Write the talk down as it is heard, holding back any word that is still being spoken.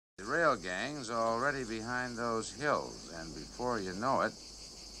trail gang's already behind those hills, and before you know it,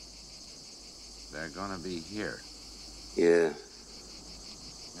 they're gonna be here. Yeah.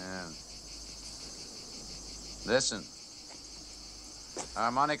 Yeah. Listen.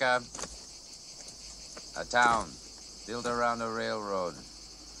 Harmonica. A town built around a railroad.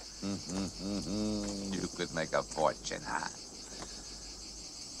 You could make a fortune, huh?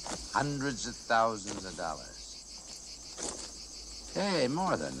 Hundreds of thousands of dollars. Hey,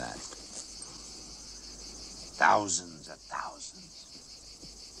 more than that. Thousands of thousands.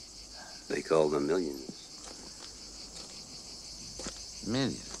 They call them millions.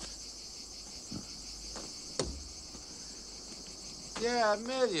 Millions. Yeah,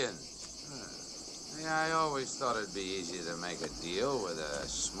 millions. Yeah, I always thought it'd be easy to make a deal with a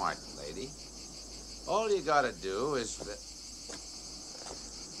smart lady. All you gotta do is...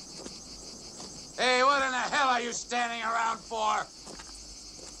 Hey, what in the hell are you standing around for?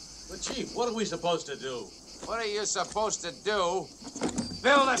 But, Chief, what are we supposed to do? What are you supposed to do?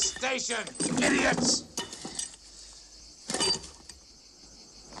 Build a station, idiots!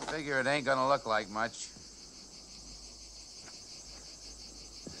 Figure it ain't gonna look like much.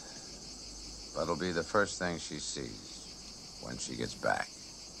 But it'll be the first thing she sees when she gets back.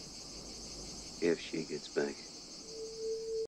 If she gets back.